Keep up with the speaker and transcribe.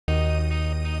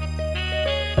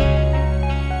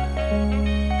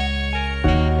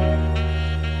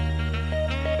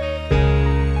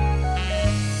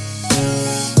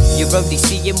You're only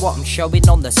seeing what I'm showing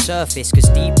on the surface, cause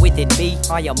deep within me,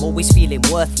 I am always feeling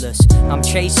worthless. I'm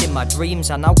chasing my dreams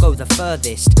and I'll go the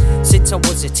furthest. Since I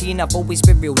was a teen, I've always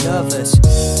been real nervous.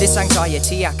 This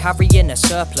anxiety I carry in a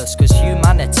surplus, cause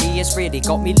humanity has really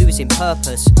got me losing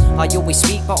purpose. I always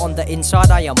speak, but on the inside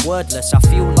I am wordless. I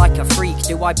feel like a freak,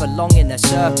 do I belong in a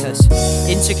circus?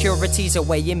 Insecurities are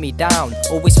weighing me down.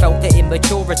 Always felt that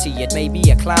immaturity had made me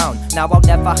a clown. Now I'll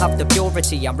never have the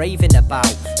purity I'm raving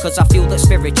about, cause I feel that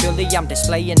spiritually I'm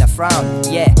displaying a frown.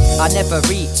 Yeah, I never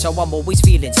eat, so I'm always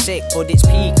feeling sick. But it's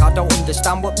peak, I don't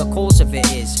understand what the cause of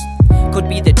it is. Could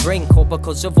be the drink or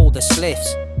because of all the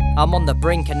spliffs. I'm on the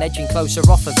brink and edging closer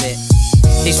off of it.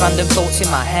 These random thoughts in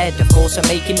my head, of course, are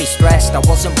making me stressed. I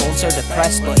wasn't born so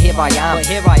depressed, but here I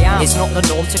am. It's not the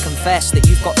norm to confess that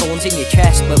you've got thorns in your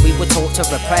chest, but we were taught to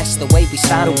repress the way we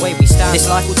stand. This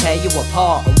life will tear you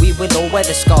apart, and we will all wear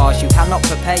the scars. You cannot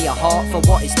prepare your heart for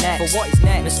what is next.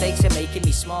 Mistakes are making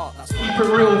me smart. Keep it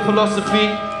real philosophy.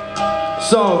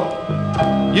 So,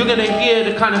 you're gonna hear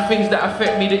the kind of things that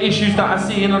affect me, the issues that I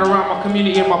see in and around my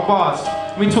community and my bars.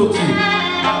 Let me talk to you.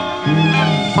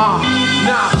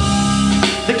 Now.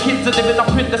 The kids are living up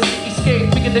in the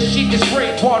cityscape, thinking the shit is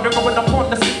great. Water going up on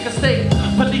the sick estate.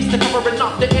 Police are covering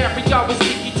up the area with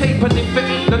sticky tape. And if it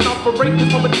ain't enough for rape,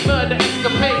 there's somebody murder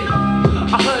escapade.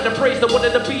 I heard the praise that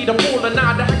wanted to be the baller.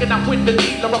 Now they're hanging out with the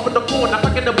dealer up in the corner,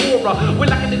 back in the border. We're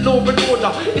lacking in law and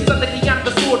order. It's a licky and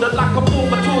disorder, like a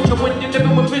form of torture. When you're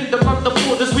living within the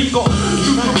borders, we got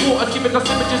news reporters giving us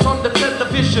images on the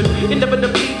television.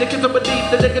 Inevitably, the kids will believe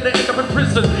that they're gonna end up in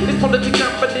prison. It's politics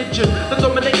and religion that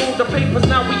dominate all the papers.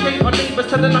 Now we hate our neighbors,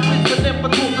 telling our kids to never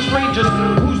talk to strangers.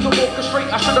 Who's the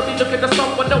orchestrator? I should've been looking at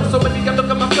someone else. So many I look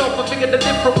at myself and figure the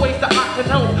different ways that I can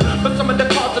help. But some of the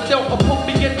cards are dealt or put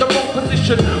me in the wrong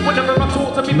position. Whenever I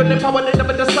talk to people in power, they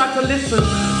never decide to listen.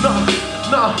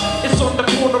 Nah, it's on the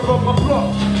corner of my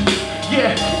block.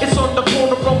 Yeah, it's on the